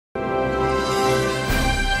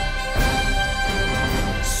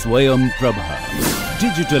SwayamPrabha.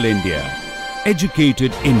 Digital India.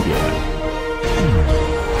 Educated India.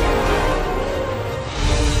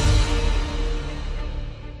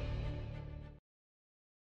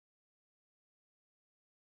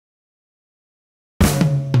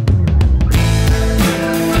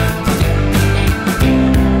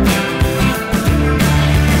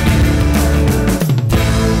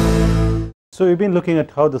 So we've been looking at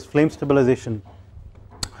how this flame stabilization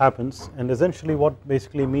happens, and essentially what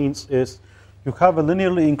basically means is you have a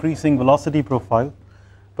linearly increasing velocity profile,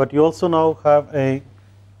 but you also now have a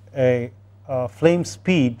flame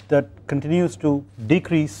speed that continues to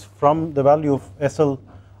decrease from the value of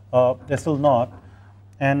SL naught,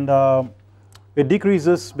 and it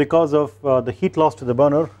decreases because of the heat loss to the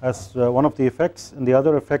burner as one of the effects, and the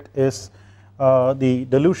other effect is the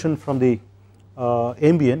dilution from the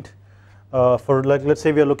ambient. For like, let's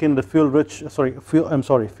say we are looking at the fuel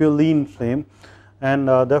lean flame, and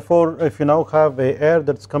therefore if you now have a air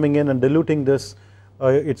that's coming in and diluting this,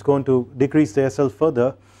 it's going to decrease the SL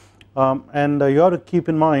further, and you have to keep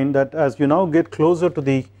in mind that as you now get closer to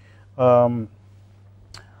the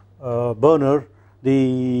burner,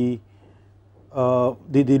 the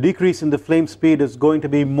decrease in the flame speed is going to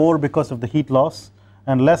be more because of the heat loss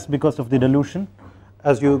and less because of the dilution.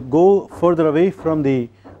 As you go further away from the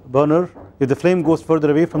burner, if the flame goes further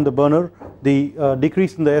away from the burner, the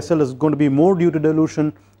decrease in the SL is going to be more due to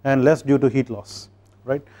dilution and less due to heat loss,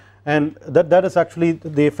 right? And that is actually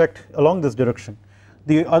the effect along this direction.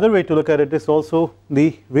 The other way to look at it is also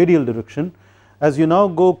the radial direction. As you now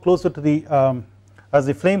go closer to the as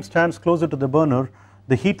the flame stands closer to the burner,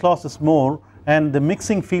 the heat loss is more, and the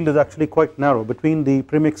mixing field is actually quite narrow between the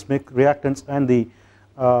premix reactants and the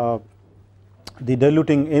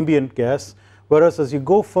diluting ambient gas. Whereas as you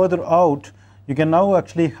go further out, you can now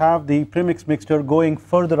actually have the premix mixture going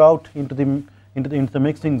further out into the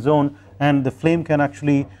mixing zone, and the flame can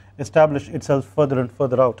actually establish itself further and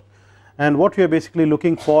further out. And what we are basically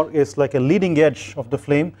looking for is like a leading edge of the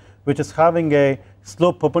flame, which is having a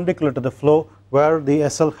slope perpendicular to the flow, where the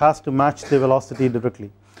SL has to match the velocity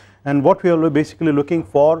directly. And what we are basically looking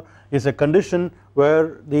for is a condition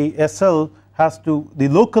where the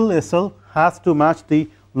local SL has to match the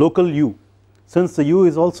local U. Since the U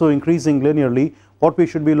is also increasing linearly, what we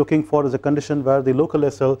should be looking for is a condition where the local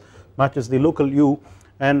SL matches the local U,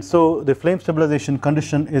 and so the flame stabilization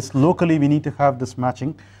condition is locally we need to have this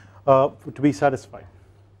matching to be satisfied.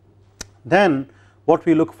 Then what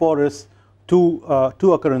we look for is two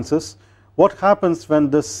occurrences. What happens when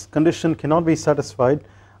this condition cannot be satisfied?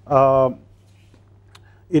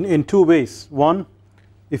 In two ways. One,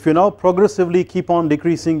 if you now progressively keep on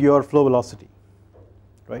decreasing your flow velocity,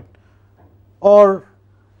 right, or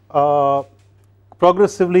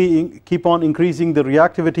progressively keep on increasing the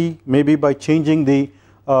reactivity, maybe by changing the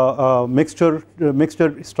mixture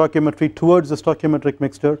stoichiometry towards the stoichiometric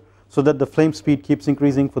mixture, so that the flame speed keeps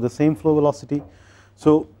increasing for the same flow velocity.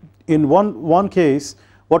 So in one case,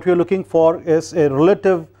 what we are looking for is a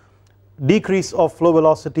relative decrease of flow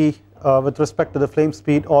velocity with respect to the flame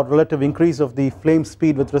speed, or relative increase of the flame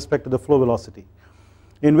speed with respect to the flow velocity,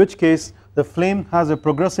 in which case the flame has a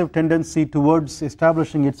progressive tendency towards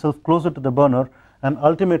establishing itself closer to the burner, and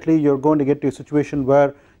ultimately you are going to get to a situation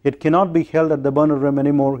where it cannot be held at the burner rim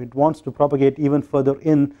anymore, it wants to propagate even further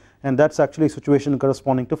in, and that is actually a situation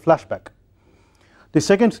corresponding to flashback. The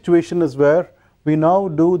second situation is where we now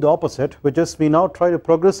do the opposite, which is we now try to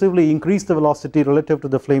progressively increase the velocity relative to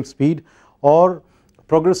the flame speed, or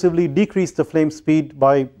progressively decrease the flame speed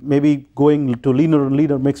by maybe going to leaner and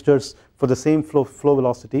leaner mixtures for the same flow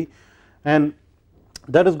velocity, and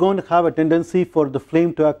that is going to have a tendency for the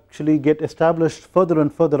flame to actually get established further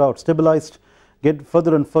and further out, stabilized, get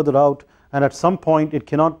further and further out, and at some point it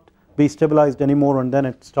cannot be stabilized anymore, and then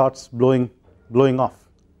it starts blowing off,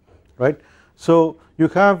 right. So you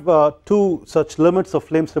have two such limits of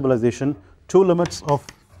flame stabilization, two limits of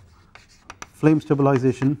flame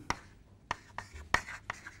stabilization.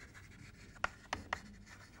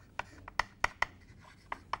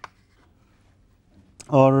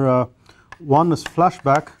 Or one is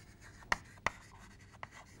flashback,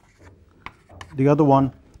 the other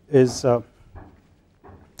one is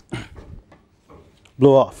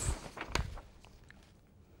blow off.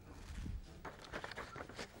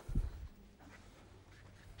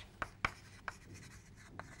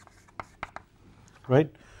 Right.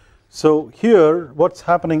 So here what's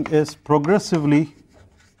happening is progressively,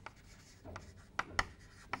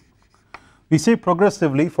 we say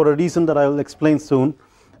progressively for a reason that I will explain soon,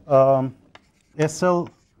 SL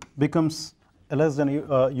becomes less than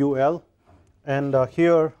UL, and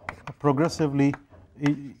here progressively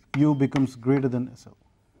U becomes greater than SL.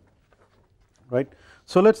 right.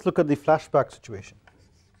 So let us look at the flashback situation.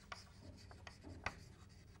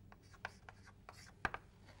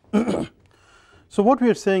 So what we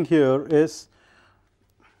are saying here is,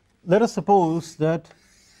 let us suppose that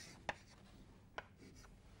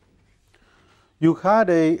you had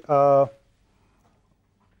a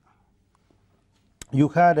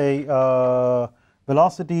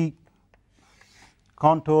velocity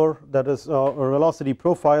contour, that is or velocity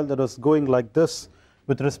profile, that is going like this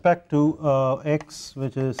with respect to x,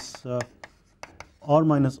 which is r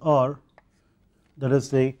minus r, that is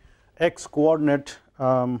the x coordinate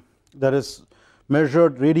that is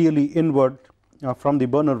measured radially inward from the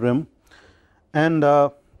burner rim. And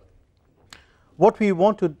what we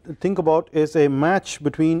want to think about is a match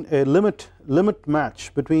between a limit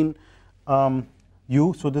match between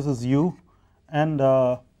u, so this is u, and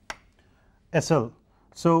SL.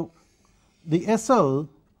 So the SL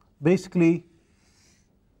basically,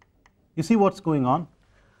 you see what's going on,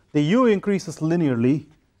 the u increases linearly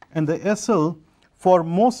and the SL for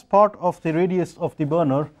most part of the radius of the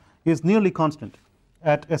burner is nearly constant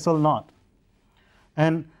at SL naught,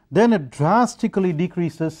 and then it drastically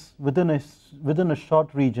decreases within a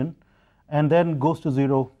short region and then goes to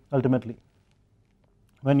 0 ultimately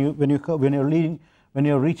when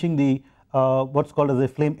you're reaching the what's called as a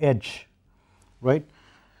flame edge, right.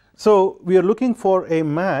 So we are looking for a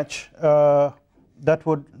match that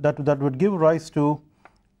would give rise to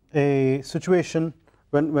a situation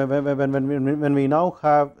when we now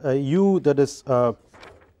have a u that is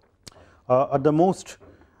at the most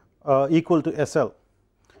equal to SL.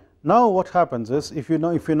 Now what happens is, if you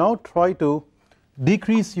now try to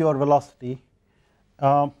decrease your velocity,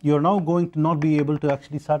 you are now going to not be able to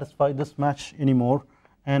actually satisfy this match anymore,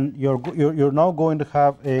 and you're now going to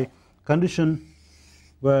have a condition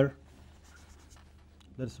where,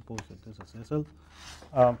 let us suppose that this is SL,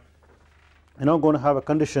 you're now going to have a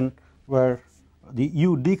condition where the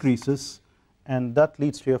u decreases, and that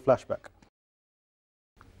leads to a flashback.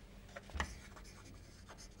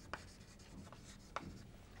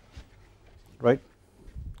 Right.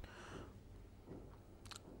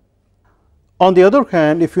 On the other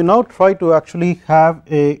hand, if you now try to actually have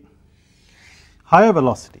a higher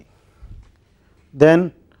velocity,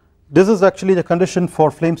 then this is actually the condition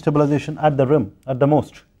for flame stabilization at the rim at the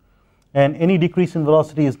most, and any decrease in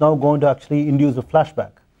velocity is now going to actually induce a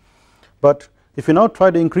flashback. But if you now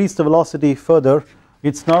try to increase the velocity further,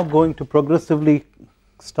 it's now going to progressively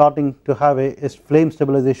starting to have a flame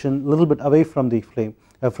stabilization a little bit away from the flame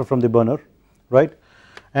from the burner, right.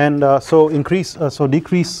 And so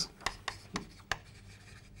decrease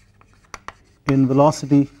in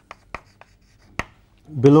velocity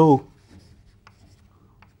below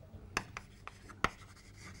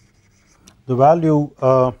the value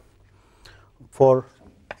for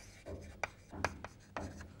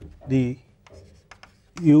the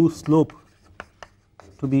u slope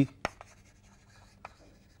to be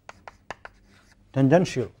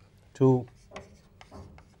tangential to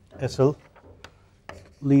SL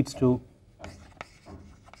leads to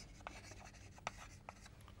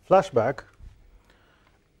flashback.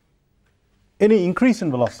 Any increase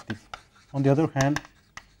in velocity, on the other hand,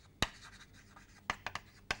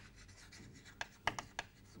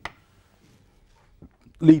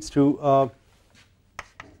 leads to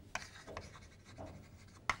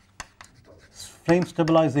flame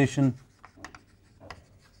stabilization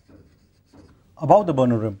above the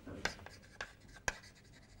burner rim.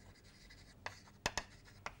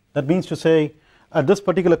 That means to say, at this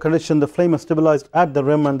particular condition the flame is stabilized at the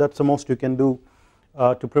rim, and that's the most you can do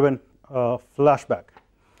to prevent flashback.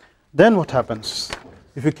 Then what happens?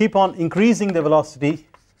 If you keep on increasing the velocity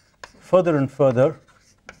further and further,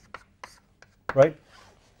 right,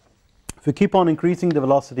 if you keep on increasing the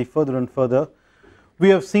velocity further and further, we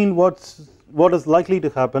have seen what is likely to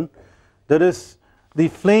happen, that is, the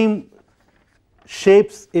flame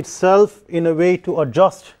shapes itself in a way to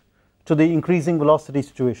adjust to the increasing velocity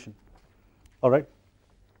situation. Alright,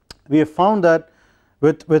 we have found that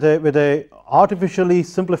with a artificially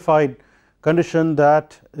simplified condition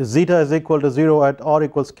that zeta is equal to 0 at r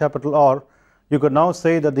equals capital R, you could now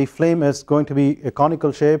say that the flame is going to be a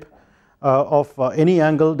conical shape of any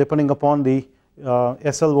angle depending upon the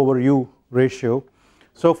SL over u ratio.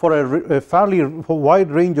 So for a fairly wide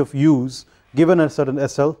range of u's given a certain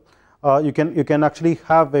SL, you can actually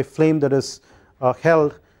have a flame that is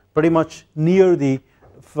held pretty much near the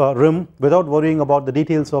rim without worrying about the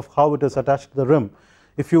details of how it is attached to the rim.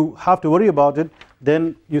 If you have to worry about it,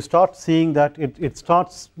 then you start seeing that it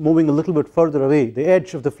starts moving a little bit further away, the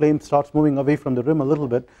edge of the flame starts moving away from the rim a little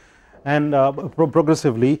bit, and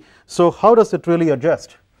progressively. So how does it really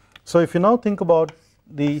adjust? So if you now think about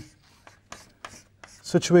the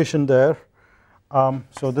situation there,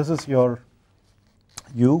 so this is your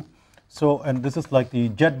U, so and this is like the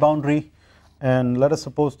jet boundary, and let us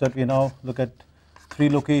suppose that we now look at 3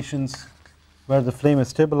 locations where the flame is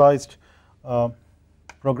stabilized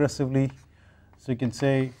progressively. So you can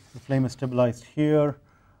say the flame is stabilized here,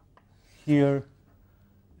 here,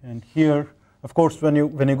 and here. Of course, when you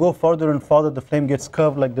go further and further, the flame gets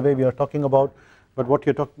curved like the way we are talking about. But what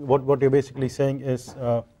you're basically saying is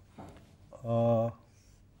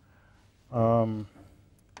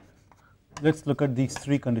let's look at these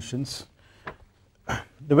 3 conditions.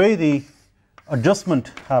 The way the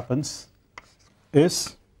adjustment happens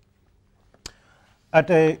is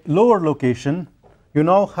at a lower location you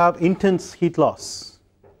now have intense heat loss.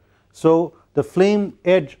 So the flame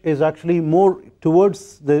edge is actually more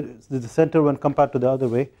towards the center when compared to the other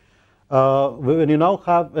way. When you now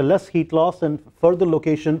have a less heat loss and further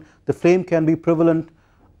location, the flame can be prevalent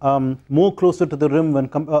more closer to the rim when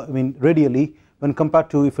radially when compared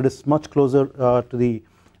to if it is much closer to the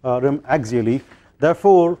rim axially.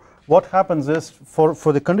 Therefore, what happens is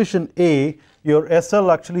for the condition A, your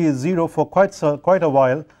SL actually is 0 for quite a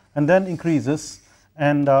while and then increases,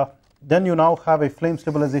 and then you now have a flame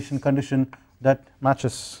stabilization condition that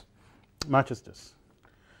matches this.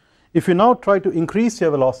 If you now try to increase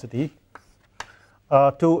your velocity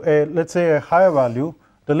to a, let's say, a higher value,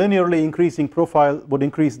 the linearly increasing profile would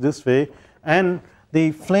increase this way, and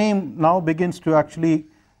the flame now begins to actually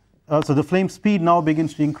so the flame speed now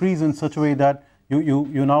begins to increase in such a way that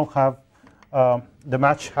you now have the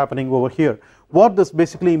match happening over here. What this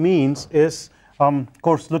basically means is, of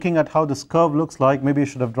course, looking at how this curve looks like, maybe I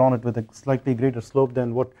should have drawn it with a slightly greater slope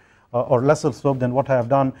than what or lesser slope than what I have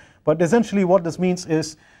done, but essentially what this means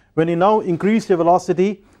is when you now increase your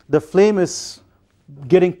velocity, the flame is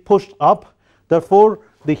getting pushed up, therefore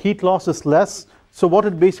the heat loss is less. So what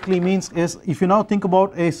it basically means is, if you now think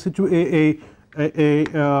about a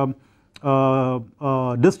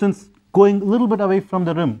distance going a little bit away from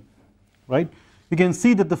the rim, right, you can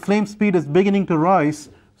see that the flame speed is beginning to rise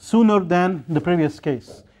sooner than the previous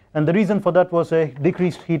case, and the reason for that was a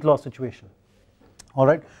decreased heat loss situation.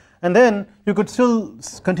 Alright, and then you could still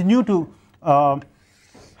continue to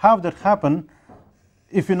have that happen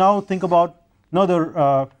if you now think about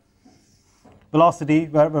another velocity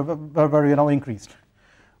where you now increased,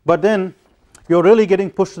 but then you're really getting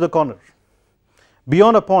pushed to the corner.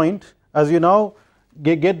 Beyond a point, as you now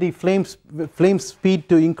get the flame speed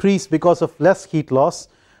to increase because of less heat loss,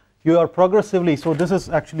 you are progressively, so this is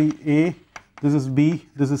actually A, this is B,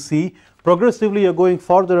 this is C, progressively you're going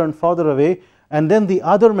farther and farther away, and then the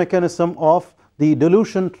other mechanism of the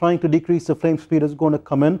dilution trying to decrease the flame speed is going to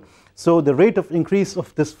come in. So the rate of increase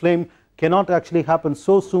of this flame cannot actually happen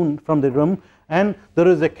so soon from the rim, and there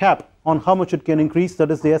is a cap on how much it can increase,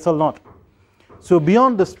 that is the SL naught. So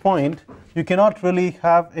beyond this point you cannot really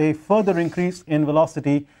have a further increase in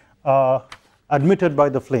velocity admitted by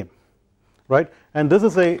the flame, right, and this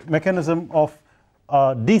is a mechanism of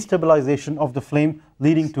destabilization of the flame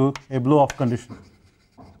leading to a blow off condition,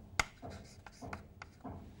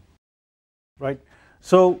 right.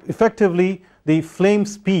 So effectively the flame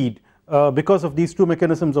speed, because of these 2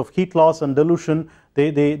 mechanisms of heat loss and dilution,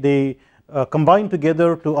 they combine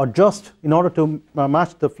together to adjust in order to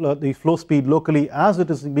match the flow speed locally as it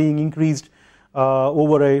is being increased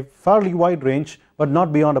over a fairly wide range, but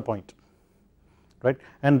not beyond a point, right,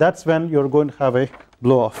 and that's when you're going to have a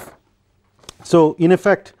blow off. So in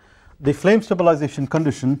effect the flame stabilization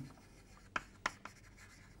condition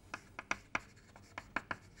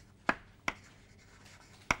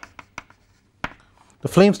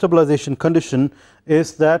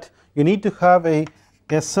is that you need to have a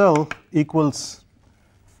SL equals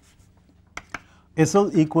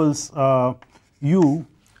U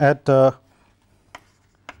at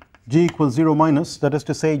G equals 0 minus, that is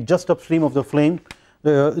to say just upstream of the flame,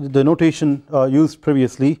 the notation used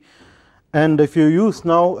previously. And if you use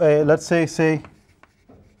now let's say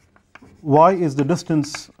Y is the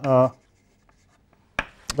distance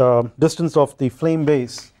of the flame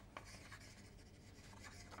base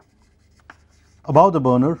above the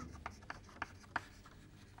burner,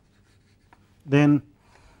 then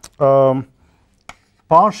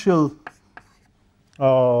partial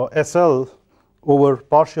SL over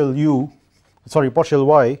partial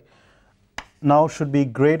Y now should be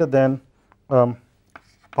greater than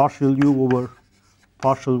partial U over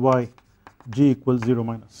partial Y, G equals 0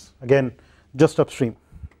 minus, again just upstream,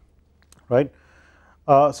 right.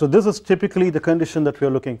 So this is typically the condition that we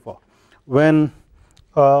are looking for when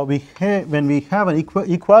we have an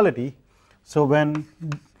equality. So when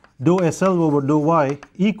dou SL over dou y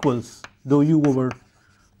equals dou u over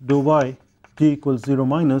dou y t equals 0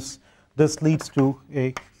 minus, this leads to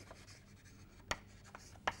a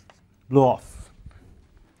blow off,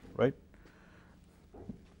 right.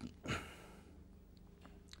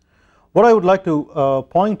 What I would like to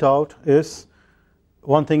point out is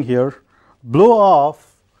one thing here: blow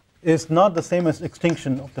off is not the same as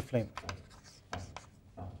extinction of the flame.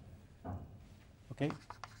 Okay.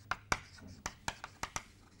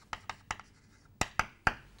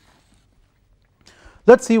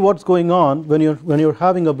 Let's see what's going on when you're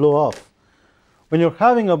having a blow off. When you're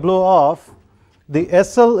having a blow off, the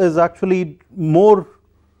SL is actually more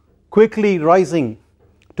quickly rising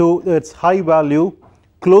to its high value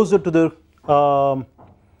closer to the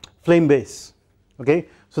flame base. Okay,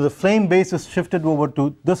 so the flame base is shifted over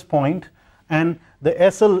to this point, and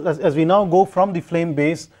the SL, as we now go from the flame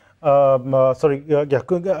base, burner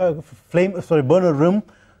rim,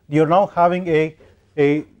 you're now having a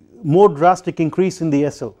more drastic increase in the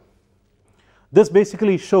SL. This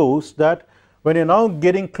basically shows that when you're now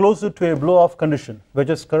getting closer to a blow off condition,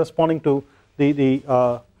 which is corresponding to the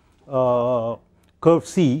curve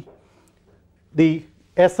C, the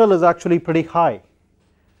SL is actually pretty high,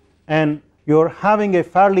 and you're having a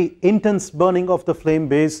fairly intense burning of the flame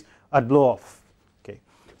base at blow off. Okay,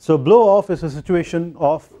 so blow off is a situation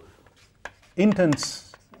of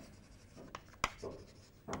intense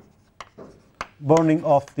burning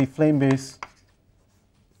of the flame base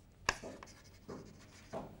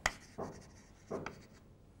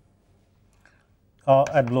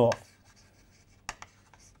at blow off.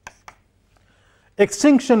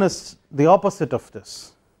 Extinction is the opposite of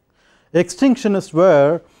this. Extinction is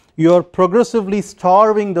where you are progressively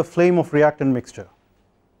starving the flame of reactant mixture,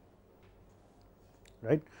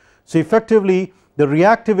 right. So effectively the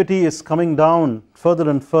reactivity is coming down further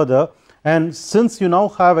and further, and since you now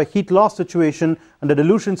have a heat loss situation and a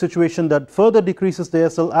dilution situation that further decreases the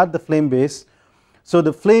SL at the flame base, so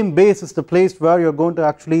the flame base is the place where you are going to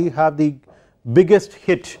actually have the biggest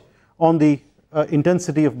hit on the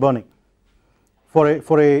intensity of burning for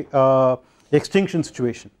a extinction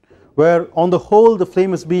situation, where on the whole the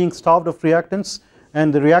flame is being starved of reactants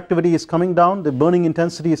and the reactivity is coming down, the burning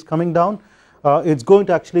intensity is coming down. It's going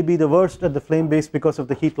to actually be the worst at the flame base because of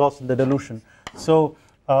the heat loss and the dilution. So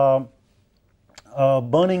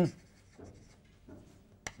burning,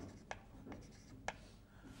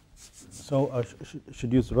 so I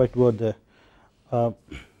should use the right word there.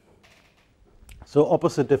 So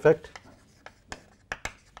opposite effect,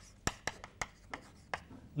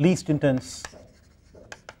 least intense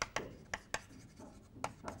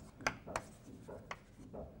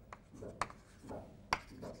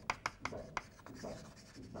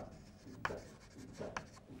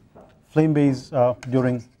flame base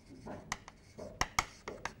during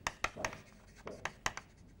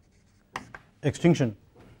extinction.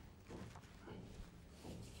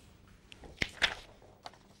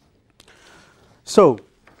 So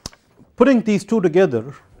putting these two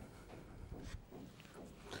together,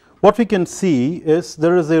 what we can see is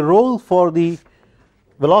there is a role for the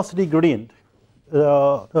velocity gradient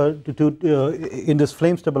in this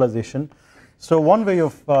flame stabilization. So one way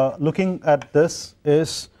of looking at this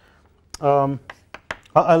is, I'll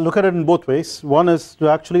look at it in both ways. One is to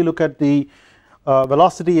actually look at the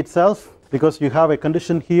velocity itself, because you have a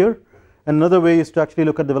condition here, and another way is to actually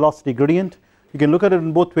look at the velocity gradient. You can look at it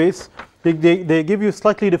in both ways. They give you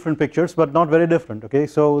slightly different pictures but not very different. Okay,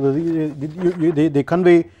 so they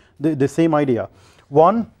convey the same idea.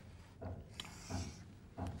 One,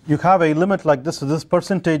 you have a limit like this, so this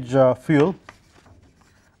percentage fuel,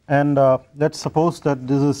 and let's suppose that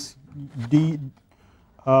this is du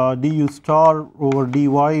star over dy,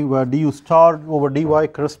 where du star over dy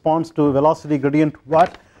corresponds to velocity gradient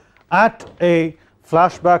what at a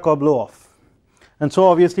flashback or blow off. And so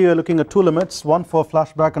obviously we are looking at two limits, one for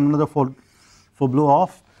flashback and another for blow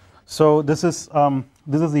off. So this is the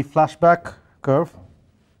flashback curve,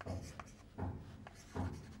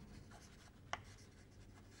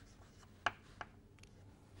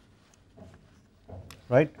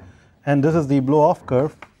 right, and this is the blow off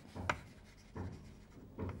curve.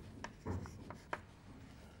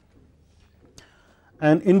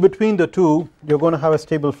 And in between the two you are going to have a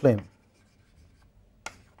stable flame.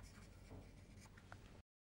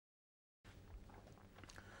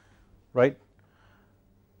 Right,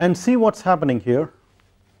 and see what's happening here.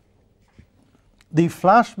 The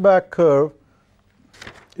flashback curve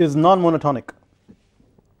is non-monotonic,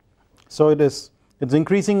 so it's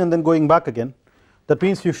increasing and then going back again. That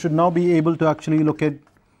means you should now be able to actually look at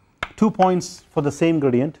 2 points for the same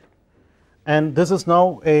gradient, and this is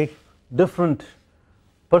now a different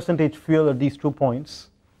percentage fuel at these 2 points,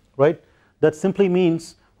 right. That simply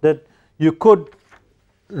means that you could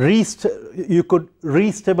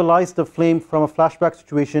restabilize the flame from a flashback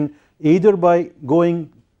situation either by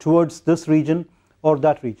going towards this region or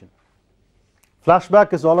that region.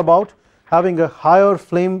 Flashback is all about having a higher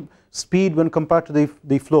flame speed when compared to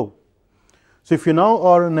the flow. So if you now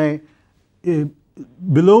are in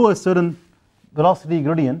below a certain velocity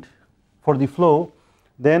gradient for the flow,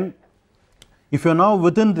 then if you are now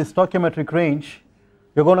within the stoichiometric range,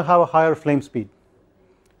 you are going to have a higher flame speed,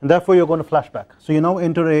 and therefore you are going to flash back. So you now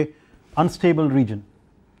enter a unstable region.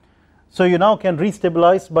 So you now can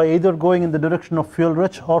restabilize by either going in the direction of fuel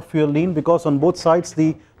rich or fuel lean, because on both sides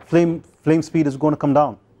the flame speed is going to come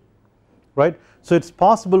down, right. So it's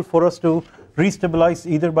possible for us to restabilize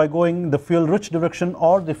either by going the fuel rich direction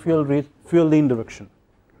or the fuel lean direction.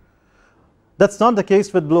 That's not the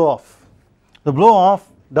case with blow off. The blow off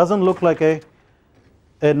doesn't look like a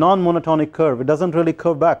non-monotonic curve. It doesn't really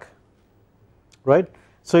curve back, right.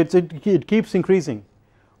 So it keeps increasing.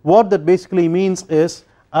 What that basically means is,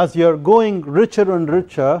 as you are going richer and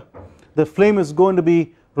richer, the flame is going to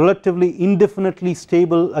be relatively indefinitely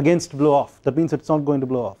stable against blow off. That means it's not going to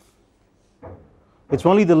blow off. It's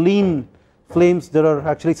only the lean flames that are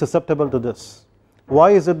actually susceptible to this.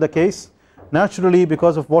 Why is it the case? Naturally,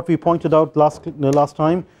 because of what we pointed out last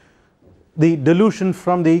time, the dilution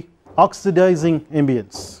from the oxidizing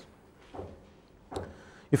ambience.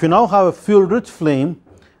 If you now have a fuel rich flame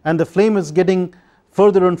and the flame is getting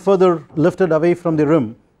further and further lifted away from the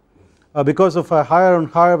rim because of a higher and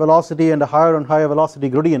higher velocity and a higher and higher velocity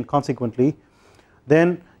gradient consequently,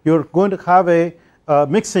 then you are going to have a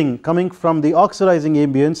mixing coming from the oxidizing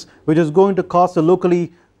ambience, which is going to cause a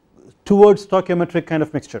locally towards stoichiometric kind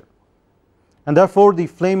of mixture, and therefore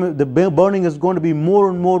the burning is going to be more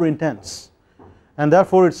and more intense, and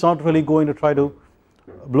therefore it's not really going to try to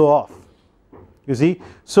blow off, you see.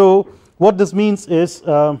 So what this means is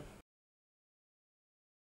blow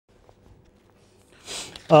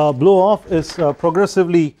off is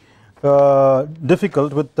progressively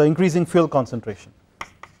difficult with the increasing fuel concentration.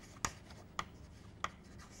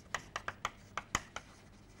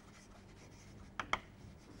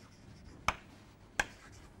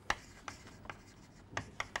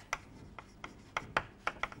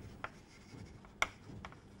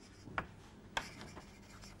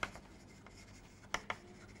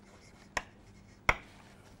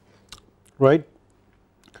 Right,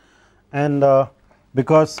 and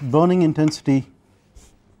because burning intensity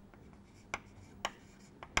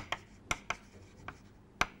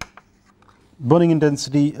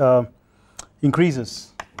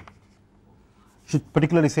increases, should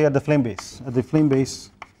particularly say at the flame base. At the flame base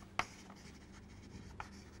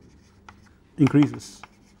increases.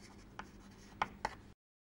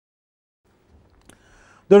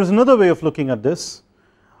 There is another way of looking at this.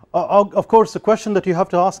 Of course, the question that you have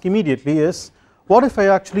to ask immediately is, what if I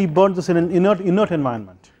actually burn this in an inert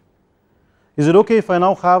environment? Is it okay if I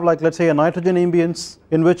now have, like, let's say a nitrogen ambience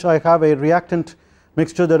in which I have a reactant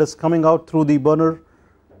mixture that is coming out through the burner,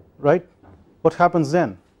 right? What happens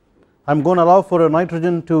then? I'm going to allow for a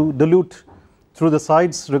nitrogen to dilute through the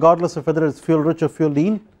sides regardless of whether it's fuel rich or fuel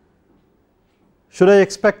lean. Should I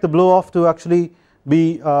expect the blow off to actually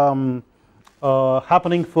be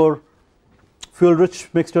happening for fuel rich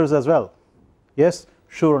mixtures as well? Yes,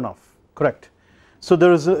 sure enough, correct. So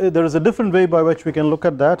there is a different way by which we can look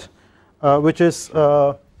at that, which is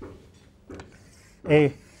a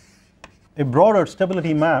broader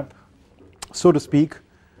stability map, so to speak.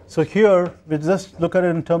 So here we just look at it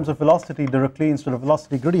in terms of velocity directly instead of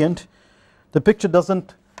velocity gradient. The picture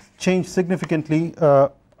doesn't change significantly,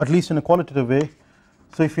 at least in a qualitative way.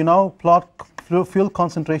 So if you now plot fuel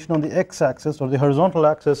concentration on the x-axis or the horizontal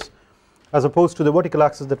axis as opposed to the vertical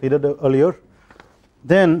axis that we did earlier,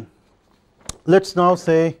 then let's now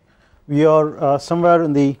say we are somewhere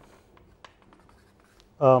in the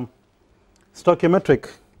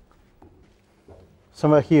stoichiometric,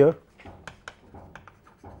 somewhere here,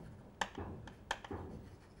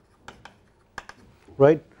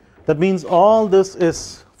 right. That means all this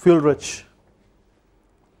is fuel rich,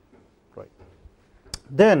 right.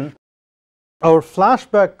 Then our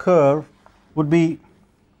flashback curve would be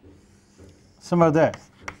somewhere there,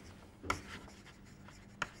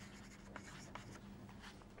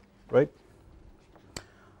 right.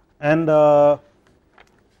 And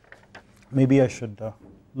maybe I should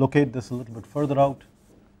locate this a little bit further out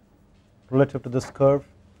relative to this curve.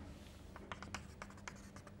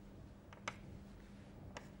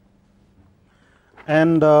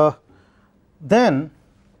 And then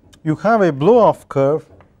you have a blow off curve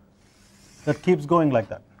that keeps going like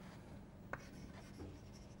that.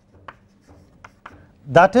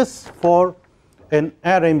 that is for an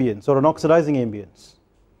air ambience or an oxidizing ambience.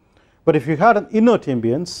 But if you had an inert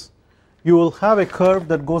ambience, you will have a curve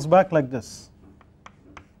that goes back like this.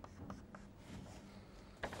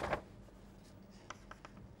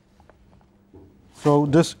 So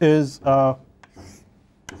this is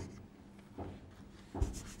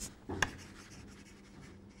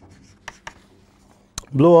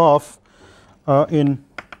blow off in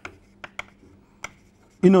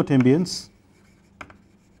inert ambience.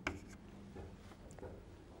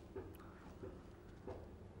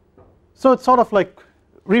 So it's sort of like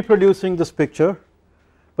reproducing this picture,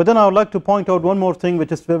 but then I would like to point out one more thing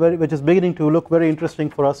which is beginning to look very interesting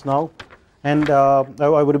for us now, and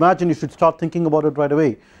I would imagine you should start thinking about it right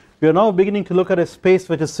away. We are now beginning to look at a space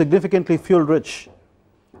which is significantly fuel rich,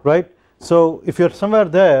 right? So if you're somewhere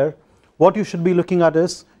there, what you should be looking at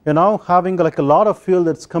is you're now having like a lot of fuel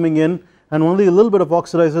that's coming in and only a little bit of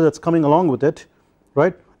oxidizer that's coming along with it,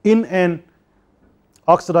 right, in an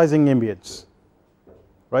oxidizing ambience,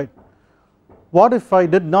 right? What if I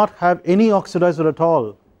did not have any oxidizer at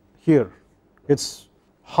all here? It's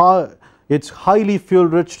highly fuel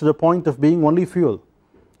rich to the point of being only fuel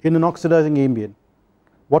in an oxidizing ambient.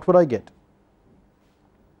 What would I get?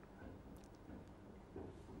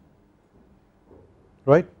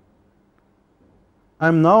 Right? I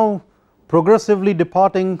am now progressively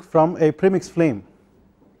departing from a premix flame.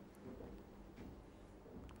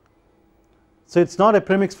 So it's not a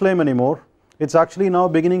premix flame anymore. It's actually now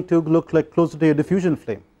beginning to look like closer to a diffusion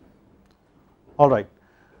flame. Alright.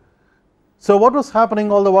 So what was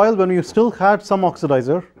happening all the while when you still had some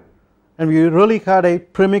oxidizer and we really had a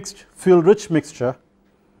premixed fuel rich mixture,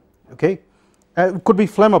 okay, it could be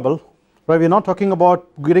flammable, right? We are not talking about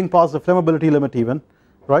getting past the flammability limit even,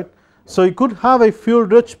 right? So you could have a fuel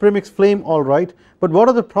rich premix flame, alright, but what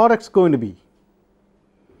are the products going to be?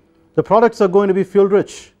 The products are going to be fuel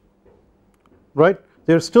rich, right?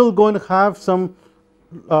 They are still going to have some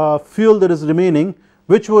fuel that is remaining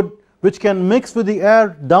which can mix with the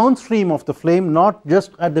air downstream of the flame, not just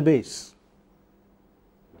at the base,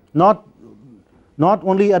 not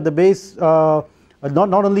only at the base, not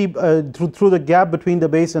only through the gap between the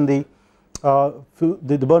base and the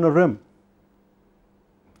burner rim.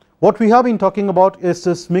 What we have been talking about is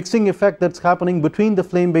this mixing effect that's happening between the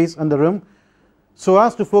flame base and the rim, so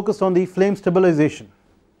as to focus on the flame stabilization.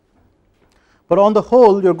 But on the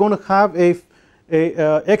whole, you're going to have a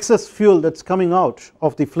excess fuel that's coming out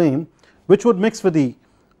of the flame, which would mix with the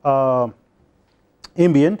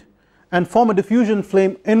ambient and form a diffusion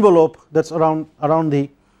flame envelope that's around the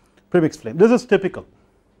premix flame. This is typical,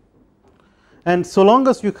 and so long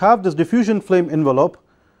as you have this diffusion flame envelope,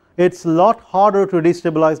 it's a lot harder to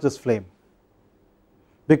destabilize this flame,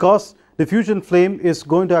 because diffusion flame is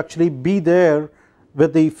going to actually be there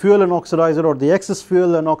with the fuel and oxidizer, or the excess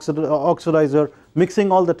fuel and oxidizer mixing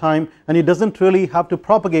all the time, and it doesn't really have to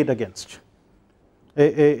propagate against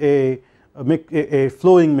a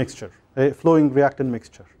flowing mixture, a flowing reactant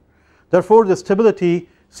mixture. Therefore the stability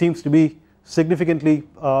seems to be significantly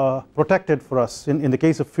protected for us in the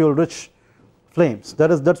case of fuel rich flames.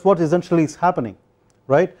 That's what essentially is happening,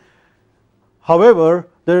 right? However,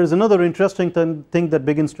 there is another interesting thing that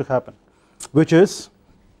begins to happen, which is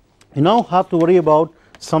you now have to worry about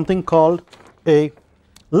something called a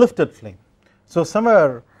lifted flame. So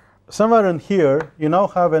somewhere in here you now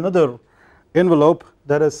have another envelope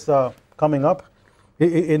that is coming up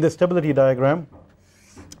in the stability diagram,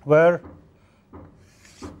 where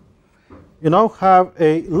you now have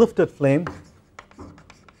a lifted flame,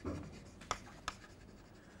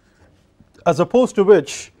 as opposed to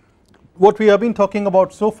which what we have been talking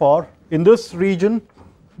about so far in this region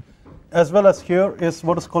as well as here is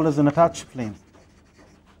what is called as an attached flame.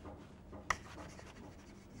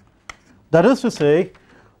 That is to say,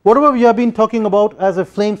 whatever we have been talking about as a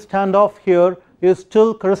flame standoff here is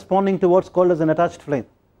still corresponding to what's called as an attached flame.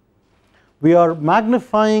 We are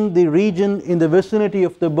magnifying the region in the vicinity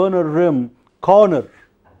of the burner rim corner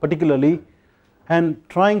particularly and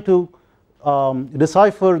trying to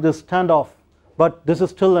decipher this standoff, but this is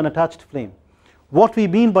still an attached flame. What we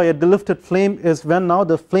mean by a lifted flame is when now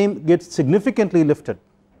the flame gets significantly lifted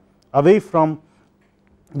away from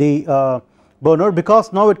the burner,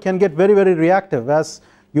 because now it can get very reactive, as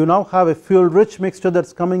you now have a fuel rich mixture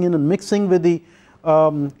that's coming in and mixing with the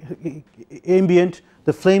ambient.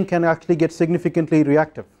 The flame can actually get significantly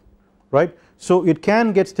reactive, right? So it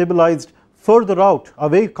can get stabilized further out,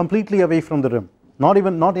 completely away from the rim,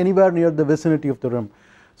 not anywhere near the vicinity of the rim.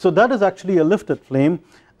 So that is actually a lifted flame,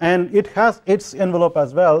 and it has its envelope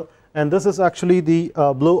as well, and this is actually the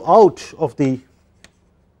blowout of the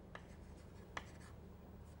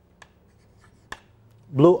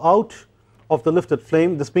blow out of the lifted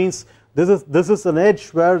flame. This means this is an edge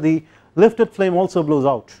where the lifted flame also blows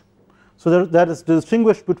out. So that is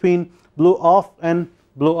distinguished between blow off and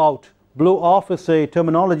blow out. Blow off is a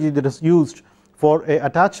terminology that is used for a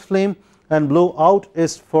attached flame, and blow out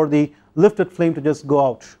is for the lifted flame to just go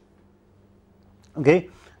out. Okay,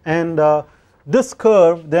 and this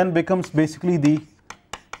curve then becomes basically the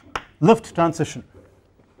lift transition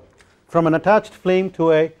from an attached flame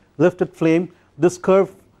to a lifted flame. This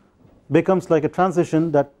curve becomes like a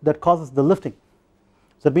transition that causes the lifting.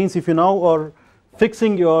 So that means if you now are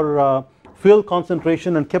fixing your fuel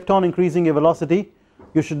concentration and kept on increasing your velocity,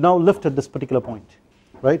 you should now lift at this particular point,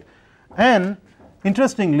 right? And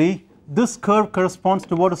interestingly, this curve corresponds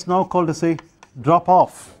to what is now called as a drop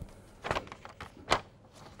off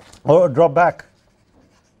or a drop back.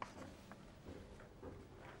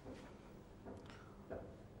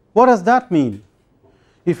 What does that mean?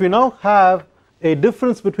 If you now have a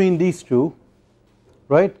difference between these two,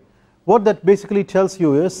 right, what that basically tells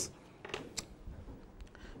you is,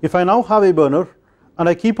 if I now have a burner and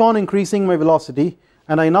I keep on increasing my velocity,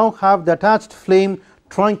 and I now have the attached flame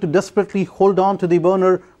trying to desperately hold on to the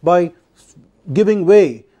burner by giving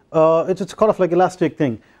way, it's kind of like elastic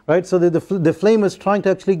thing, right? So the flame is trying to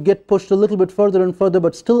actually get pushed a little bit further and further,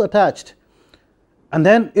 but still attached, and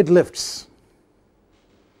then it lifts,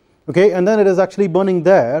 okay, and then it is actually burning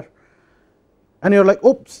there, and you're like,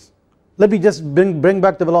 oops, let me just bring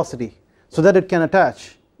back the velocity so that it can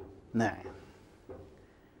attach. Nah,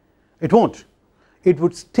 it won't. It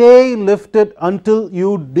would stay lifted until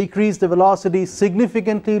you decrease the velocity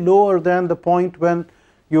significantly lower than the point when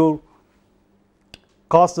you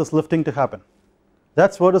cause this lifting to happen.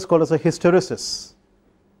 That's what is called as a hysteresis,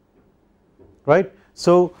 right?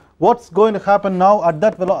 So what's going to happen now at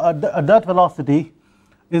that velocity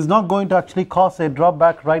is not going to actually cause a drop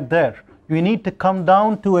back right there. You need to come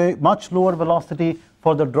down to a much lower velocity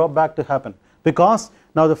for the drop back to happen, because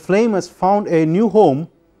now the flame has found a new home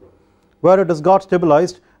where it has got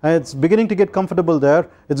stabilized and it's beginning to get comfortable there.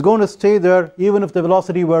 It's going to stay there even if the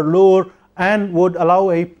velocity were lower and would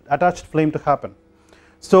allow a attached flame to happen.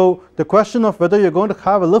 So the question of whether you're going to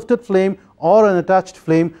have a lifted flame or an attached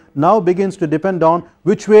flame now begins to depend on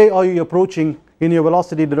which way are you approaching in your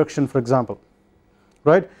velocity direction, for example,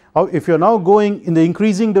 right? If you're now going in the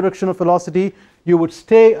increasing direction of velocity, you would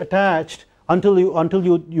stay attached until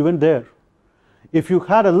you went there. If you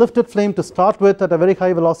had a lifted flame to start with at a very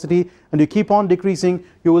high velocity and you keep on decreasing,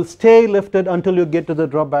 you will stay lifted until you get to the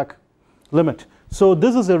drop back limit. So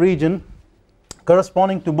this is a region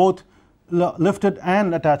corresponding to both lifted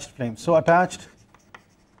and attached flames. So attached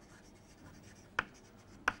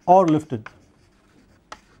or lifted,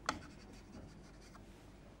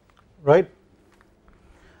 right?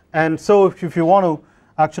 And so if you want to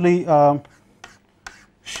actually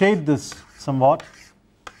shade this somewhat,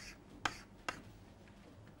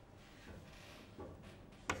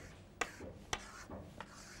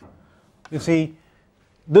 you see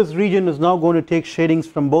this region is now going to take shadings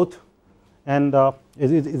from both, and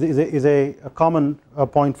is a common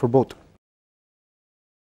point for both.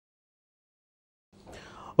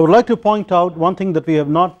 I would like to point out one thing that we have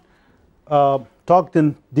not talked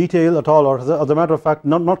in detail at all, or as a matter of fact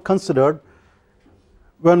not considered.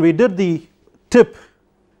 When we did the tip,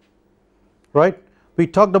 right, we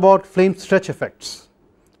talked about flame stretch effects,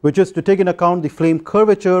 which is to take into account the flame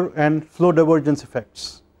curvature and flow divergence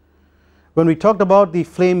effects. When we talked about the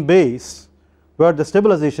flame base, where the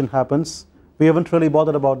stabilization happens, we haven't really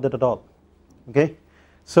bothered about that at all, okay?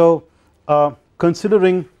 So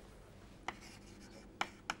considering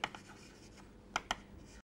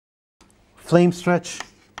flame stretch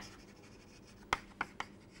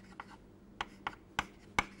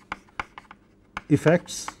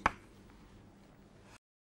effects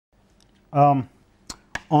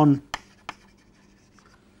on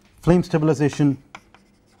flame stabilization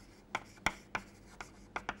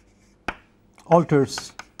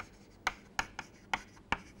alters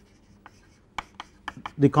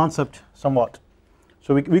the concept somewhat.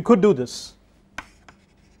 So we could do this.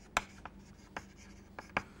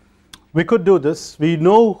 We could do this. We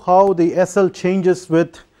know how the SL changes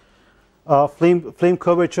with flame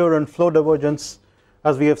curvature and flow divergence,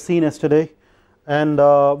 as we have seen yesterday, and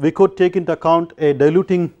we could take into account a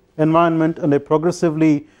diluting environment and a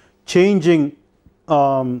progressively changing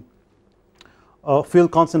fuel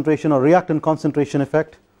concentration or reactant concentration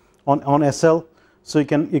effect on SL. So you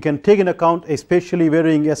can take into account a spatially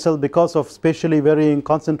varying SL because of spatially varying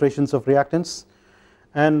concentrations of reactants,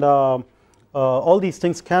 and all these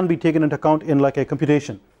things can be taken into account in like a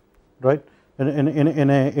computation, right?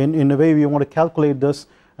 In a way we want to calculate this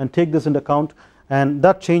and take this into account, and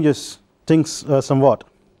that changes things somewhat.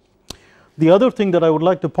 The other thing that I would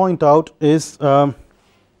like to point out is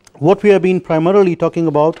what we have been primarily talking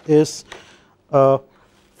about is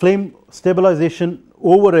flame stabilization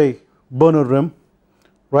over a burner rim,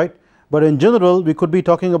 right, but in general we could be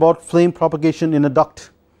talking about flame propagation in a duct.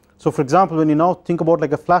 So for example, when you now think about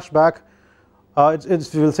like a flashback,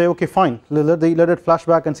 we will say okay fine, let it flash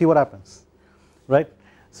back and see what happens, right.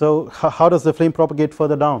 So how does the flame propagate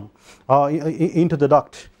further down into the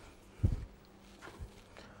duct?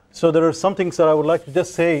 So there are some things that I would like to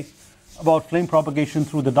just say about flame propagation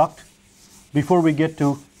through the duct before we get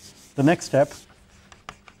to the next step.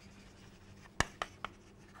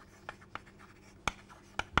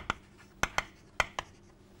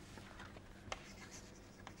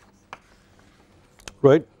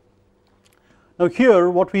 Right. Now here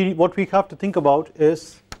what we have to think about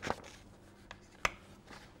is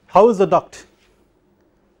how is the duct,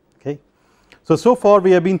 okay. So far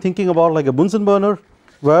we have been thinking about like a Bunsen burner,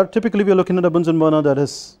 where typically we are looking at a Bunsen burner that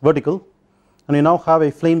is vertical, and you now have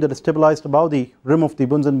a flame that is stabilized above the rim of the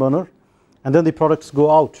Bunsen burner, and then the products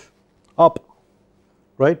go out up,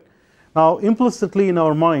 right. Now implicitly in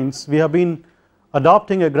our minds we have been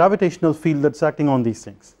adopting a gravitational field that's acting on these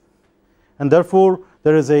things, and therefore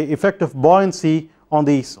there is a effect of buoyancy on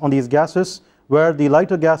these gases, where the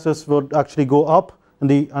lighter gases would actually go up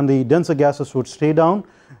and the denser gases would stay down,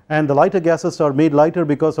 and the lighter gases are made lighter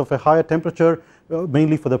because of a higher temperature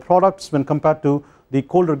mainly for the products when compared to the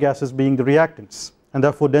colder gases being the reactants, and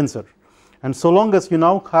therefore denser. And so long as you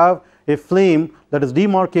now have a flame that is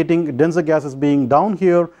demarcating denser gases being down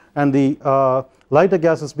here and the lighter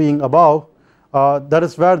gases being above, that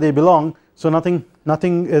is where they belong, so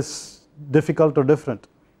nothing is difficult or different,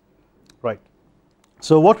 right.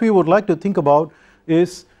 So what we would like to think about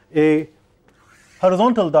is a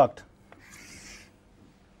horizontal duct,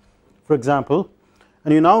 for example,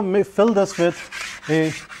 and you now may fill this with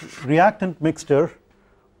a reactant mixture,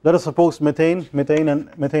 let us suppose methane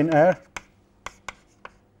and methane air,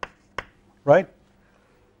 right.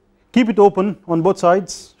 Keep it open on both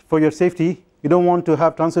sides for your safety, you don't want to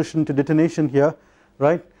have transition to detonation here,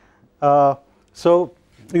 right. So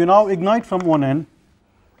you now ignite from one end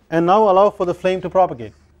and now allow for the flame to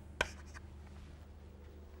propagate,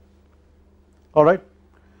 alright.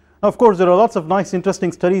 Now of course there are lots of nice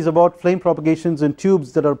interesting studies about flame propagations in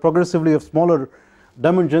tubes that are progressively of smaller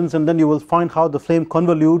dimensions, and then you will find how the flame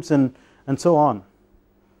convolutes and so on,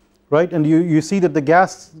 right. And you see that the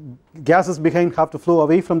gases behind have to flow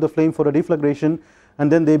away from the flame for a deflagration, and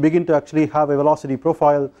then they begin to actually have a velocity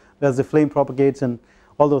profile as the flame propagates and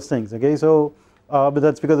all those things, okay. So but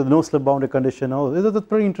that's because of the no slip boundary condition. Oh, that's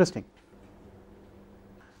pretty interesting.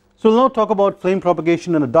 So we'll now talk about flame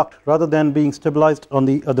propagation in a duct rather than being stabilized on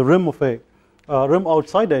the rim of a rim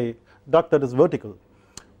outside a duct that is vertical.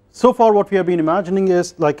 So far what we have been imagining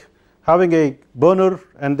is like having a burner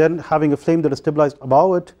and then having a flame that is stabilized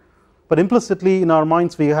above it, but implicitly in our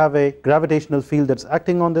minds we have a gravitational field that's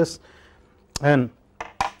acting on this, and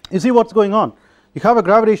you see what's going on. You have a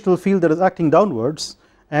gravitational field that is acting downwards,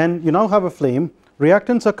 and you now have a flame,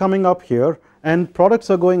 reactants are coming up here and products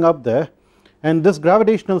are going up there, and this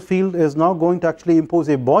gravitational field is now going to actually impose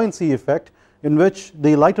a buoyancy effect in which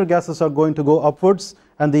the lighter gases are going to go upwards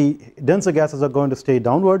and the denser gases are going to stay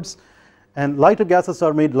downwards, and lighter gases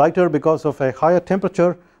are made lighter because of a higher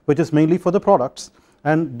temperature which is mainly for the products,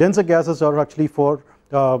 and denser gases are actually for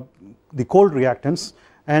the cold reactants,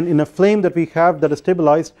 and in a flame that we have that is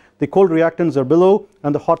stabilized, the cold reactants are below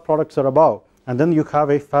and the hot products are above, and then you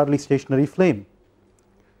have a fairly stationary flame.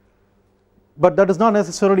 But that is not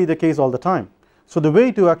necessarily the case all the time. So the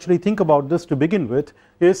way to actually think about this to begin with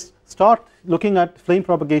is start looking at flame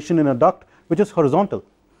propagation in a duct which is horizontal.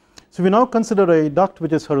 So we now consider a duct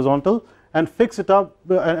which is horizontal and fix it up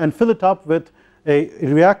and fill it up with a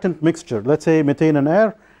reactant mixture, let's say methane and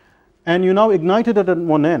air, and you now ignite it at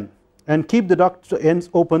one end and keep the duct ends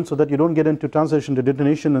open so that you don't get into transition to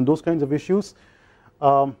detonation and those kinds of issues.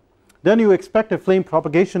 Then you expect a flame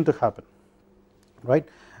propagation to happen, right.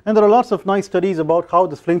 And there are lots of nice studies about how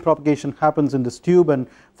this flame propagation happens in this tube, and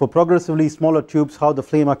for progressively smaller tubes how the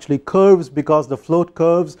flame actually curves because the float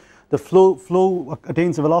curves, the flow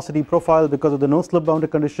attains a velocity profile because of the no slip boundary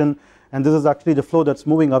condition, and this is actually the flow that's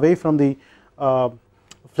moving away from the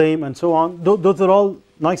flame and so on. Those are all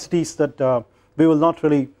niceties that we will not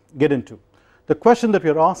really get into. The question that we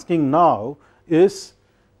are asking now is,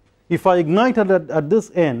 if I ignite it at this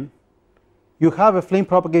end, you have a flame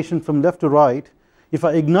propagation from left to right. If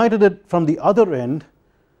I ignited it from the other end,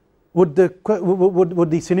 would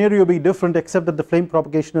the scenario be different except that the flame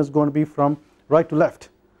propagation is going to be from right to left?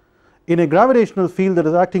 In a gravitational field that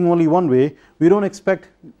is acting only one way, we do not expect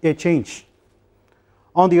a change.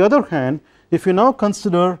 On the other hand, if you now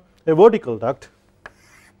consider a vertical duct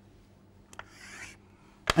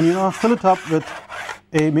and you now fill it up with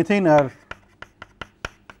a methane air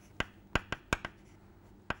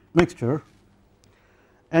mixture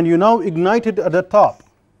and you now ignite it at the top,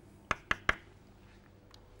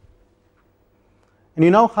 and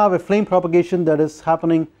you now have a flame propagation that is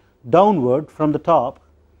happening downward from the top.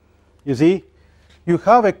 You see, you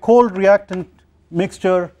have a cold reactant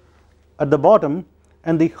mixture at the bottom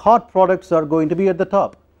and the hot products are going to be at the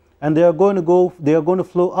top, and they are going to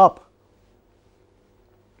flow up,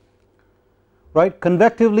 right.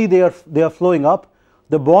 Convectively they are flowing up.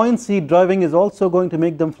 The buoyancy driving is also going to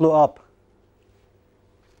make them flow up,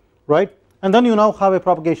 right, and then you now have a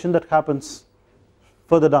propagation that happens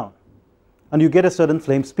further down and you get a certain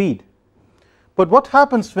flame speed. But what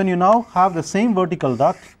happens when you now have the same vertical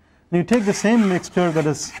duct and you take the same mixture that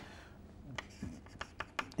is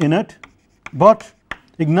in it but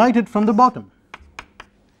ignite it from the bottom?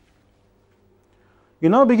 You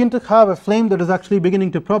now begin to have a flame that is actually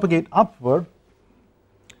beginning to propagate upward.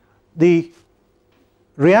 The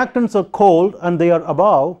reactants are cold and they are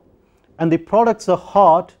above, and the products are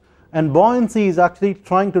hot, and buoyancy is actually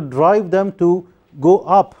trying to drive them to go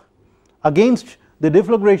up against the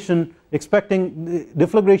deflagration, expecting the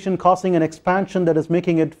deflagration causing an expansion that is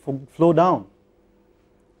making it flow down,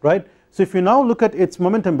 right. So if you now look at its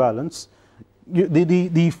momentum balance,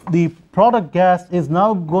 the product gas is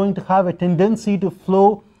now going to have a tendency to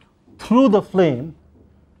flow through the flame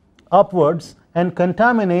upwards and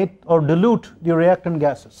contaminate or dilute the reactant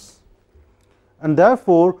gases, and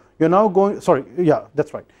therefore you are now going, sorry, yeah, that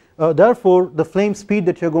is right, therefore the flame speed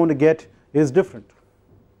that you are going to get is different.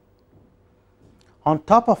 On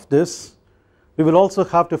top of this, we will also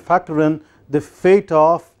have to factor in the fate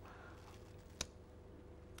of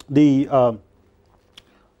the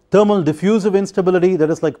thermal diffusive instability, that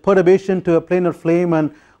is like perturbation to a planar flame,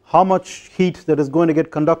 and how much heat that is going to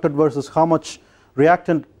get conducted versus how much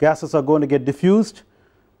reactant gases are going to get diffused,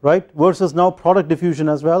 right, versus now product diffusion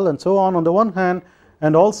as well, and so on the one hand,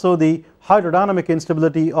 and also the hydrodynamic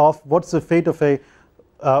instability of what is the fate of a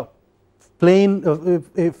flame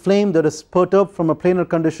that is perturbed from a planar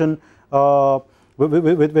condition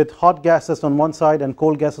with hot gases on one side and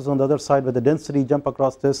cold gases on the other side, with the density jump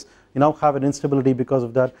across this, you now have an instability because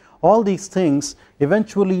of that. All these things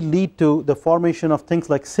eventually lead to the formation of things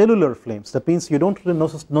like cellular flames. That means you don't really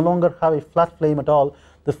no longer have a flat flame at all,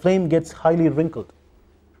 the flame gets highly wrinkled,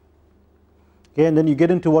 okay, and then you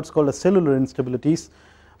get into what's called a cellular instabilities.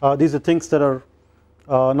 These are things that are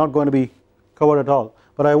not going to be covered at all,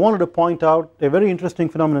 but I wanted to point out a very interesting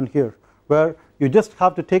phenomenon here, where you just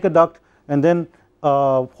have to take a duct and then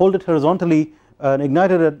hold it horizontally and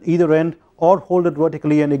ignite it at either end, or hold it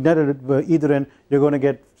vertically and ignite it at either end. You are going to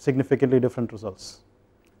get significantly different results.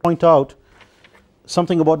 Point out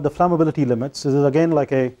something about the flammability limits. This is again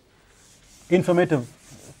like a informative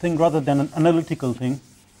thing rather than an analytical thing.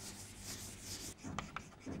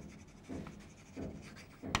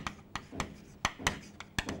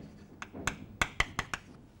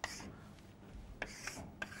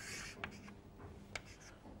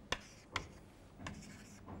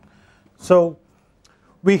 So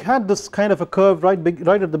we had this kind of a curve right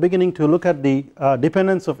at the beginning to look at the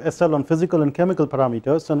dependence of SL on physical and chemical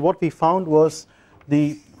parameters, and what we found was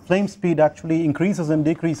the flame speed actually increases and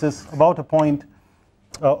decreases about a point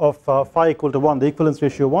of phi equal to 1, the equivalence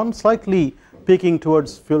ratio 1, slightly peaking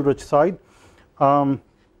towards fuel rich side, and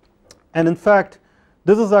in fact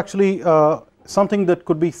this is actually something that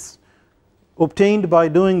could be obtained by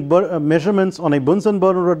doing measurements on a Bunsen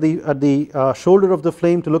burner at the shoulder of the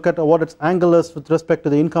flame to look at what its angle is with respect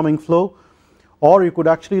to the incoming flow, or you could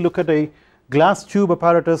actually look at a glass tube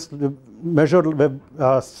apparatus measured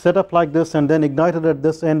set up like this and then ignite it at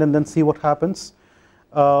this end and then see what happens,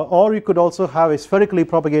 or you could also have a spherically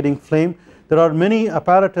propagating flame. There are many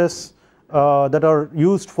apparatus that are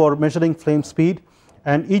used for measuring flame speed,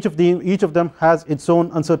 and each of them has its own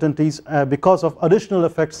uncertainties because of additional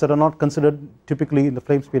effects that are not considered typically in the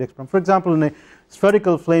flame speed experiment. For example, in a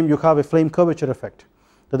spherical flame you have a flame curvature effect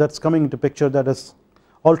that's coming into picture, that is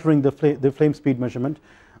altering the flame speed measurement,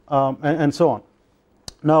 and so on.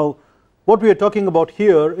 Now what we are talking about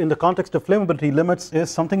here in the context of flammability limits is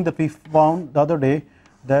something that we found the other day,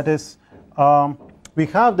 that is we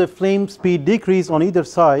have the flame speed decrease on either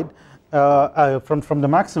side from the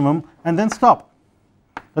maximum and then stop.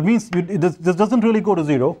 That means this does not really go to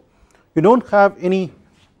 0, you do not have any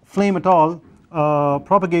flame at all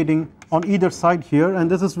propagating on either side here, and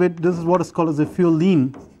this is what is called as a fuel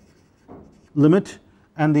lean limit,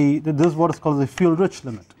 and this is what is called the fuel rich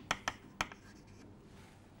limit.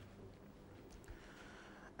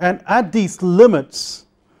 And at these limits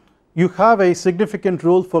you have a significant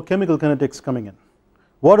role for chemical kinetics coming in.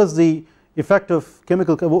 What is the effect of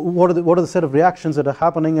chemical, what are the set of reactions that are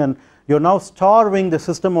happening, and you are now starving the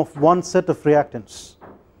system of one set of reactants,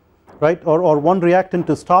 right, or one reactant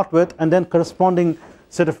to start with and then corresponding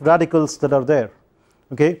set of radicals that are there,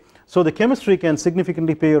 okay. So the chemistry can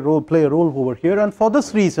significantly play a role over here, and for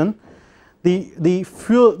this reason the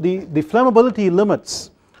flammability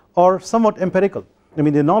limits are somewhat empirical. I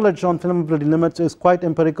mean, the knowledge on flammability limits is quite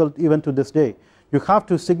empirical even to this day. You have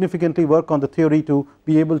to significantly work on the theory to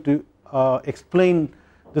be able to explain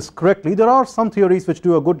this correctly. There are some theories which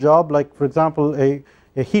do a good job, like for example a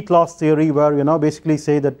heat loss theory, where you now basically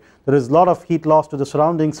say that there is a lot of heat loss to the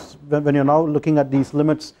surroundings when you are now looking at these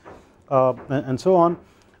limits and so on.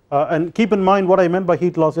 And keep in mind what I meant by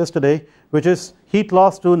heat loss yesterday, which is heat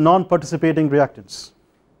loss to non-participating reactants,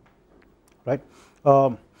 right.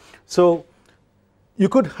 So you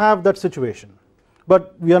could have that situation,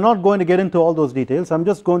 but we are not going to get into all those details. I am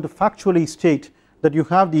just going to factually state that you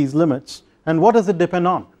have these limits, and what does it depend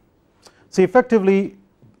on? See, effectively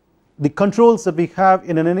the controls that we have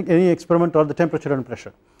in any experiment are the temperature and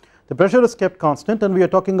pressure. The pressure is kept constant, and we are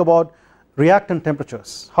talking about reactant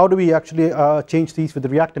temperatures. How do we actually change these with the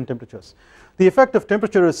reactant temperatures? The effect of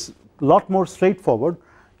temperature is a lot more straightforward.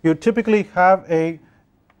 You typically have a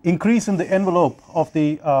increase in the envelope of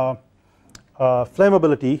the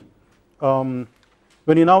flammability when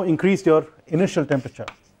you now increase your initial temperature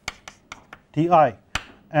Ti,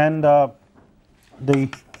 and the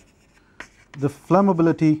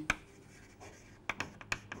flammability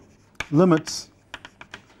limits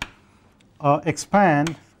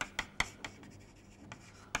expand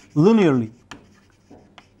linearly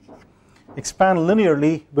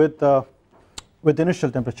with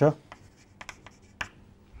initial temperature.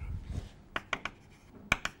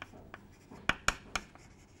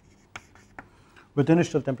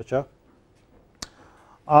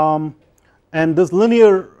 And this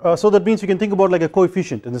linear, so that means you can think about like a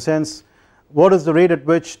coefficient, in the sense what is the rate at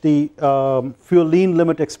which the fuel lean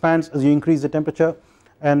limit expands as you increase the temperature,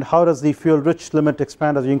 and how does the fuel rich limit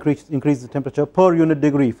expand as you increase the temperature per unit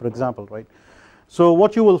degree, for example, right. So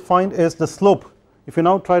what you will find is the slope. If you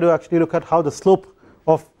now try to actually look at how the slope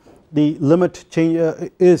of the limit change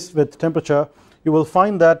is with temperature, you will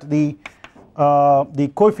find that the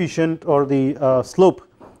coefficient or the slope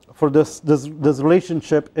for this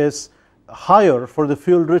relationship is higher for the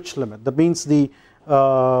fuel rich limit. That means the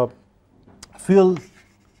fuel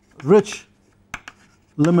rich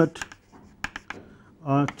limit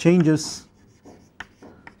changes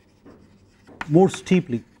more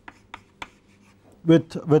steeply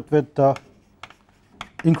with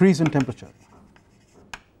increase in temperature,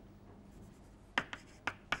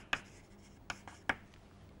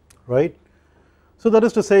 right. So that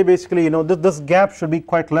is to say, basically, you know, this gap should be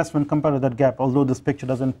quite less when compared to that gap, although this picture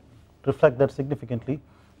does not reflect that significantly,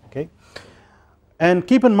 okay. And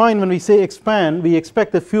keep in mind, when we say expand, we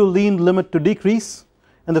expect the fuel lean limit to decrease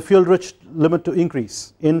and the fuel rich limit to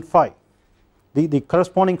increase in phi. The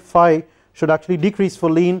corresponding phi should actually decrease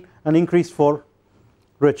for lean and increase for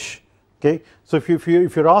rich, okay. So if you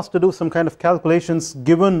are asked to do some kind of calculations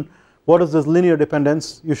given what is this linear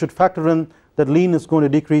dependence, you should factor in that lean is going to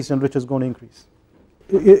decrease and rich is going to increase.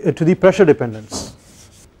 To the pressure dependence.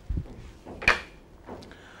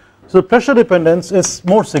 So pressure dependence is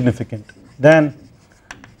more significant than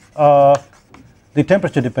the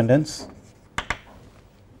temperature dependence.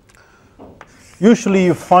 Usually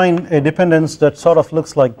you find a dependence that sort of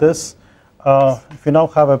looks like this. If you now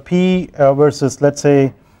have a P versus, let's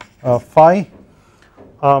say, phi,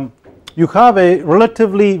 you have a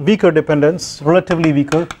relatively weaker dependence, relatively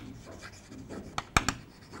weaker,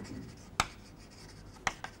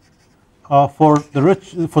 for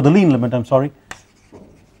the lean limit, I'm sorry.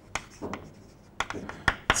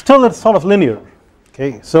 Still it's sort of linear,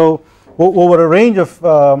 okay. So over a range of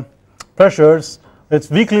pressures it's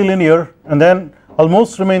weakly linear, and then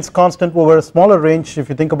almost remains constant over a smaller range if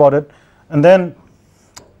you think about it, and then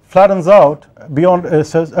flattens out beyond at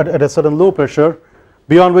a certain low pressure,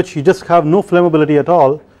 beyond which you just have no flammability at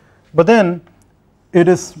all. But then it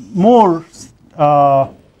is more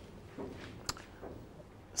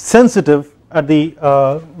sensitive at the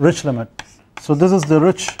rich limit. So this is the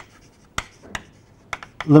rich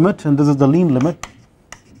limit and this is the lean limit.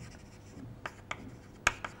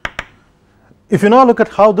 If you now look at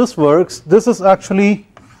how this works, this is actually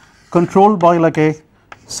controlled by like a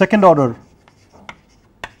second order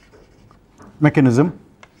mechanism,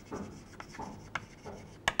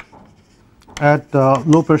 at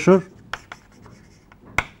low pressure,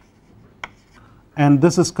 and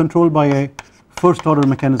this is controlled by a first order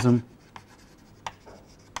mechanism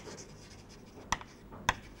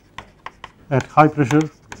at high pressure.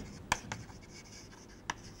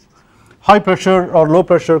 High pressure or low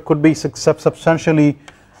pressure could be substantially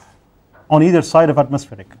on either side of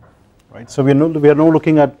atmospheric, right. So we are now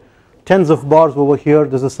looking at tens of bars over here,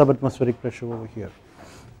 there is a subatmospheric pressure over here.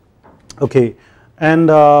 Okay, and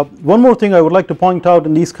one more thing I would like to point out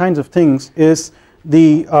in these kinds of things is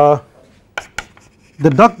the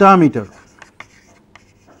duct diameter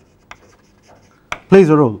plays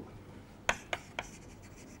a role.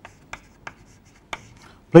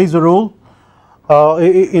 In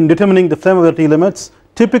determining the flammability limits,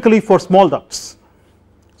 typically for small ducts.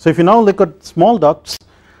 So if you now look at small ducts,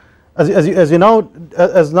 as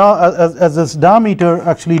this diameter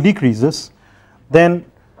actually decreases, then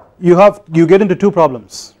you get into two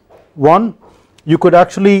problems. One, you could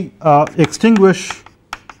actually extinguish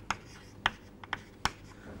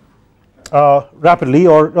rapidly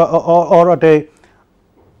or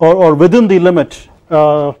within the limit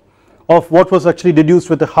of what was actually deduced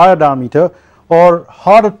with a higher diameter, or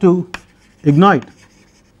harder to ignite.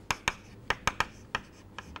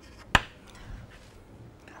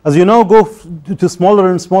 As you now go to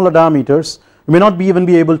smaller and smaller diameters, you may not even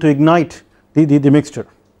be able to ignite the mixture,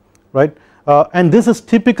 right, and this is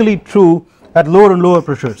typically true at lower and lower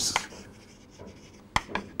pressures.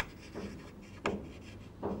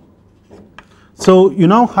 So you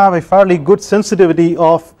now have a fairly good sensitivity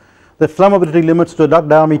of the flammability limits to a duct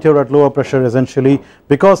diameter at lower pressure, essentially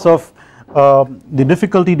because of the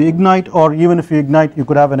difficulty to ignite, or even if you ignite you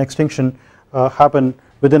could have an extinction happen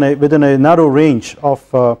within a narrow range of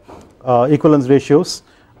equivalence ratios,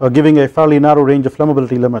 giving a fairly narrow range of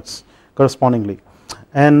flammability limits correspondingly.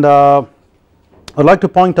 And I would like to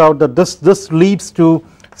point out that this leads to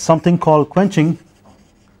something called quenching,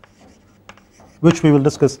 which we will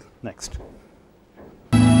discuss next.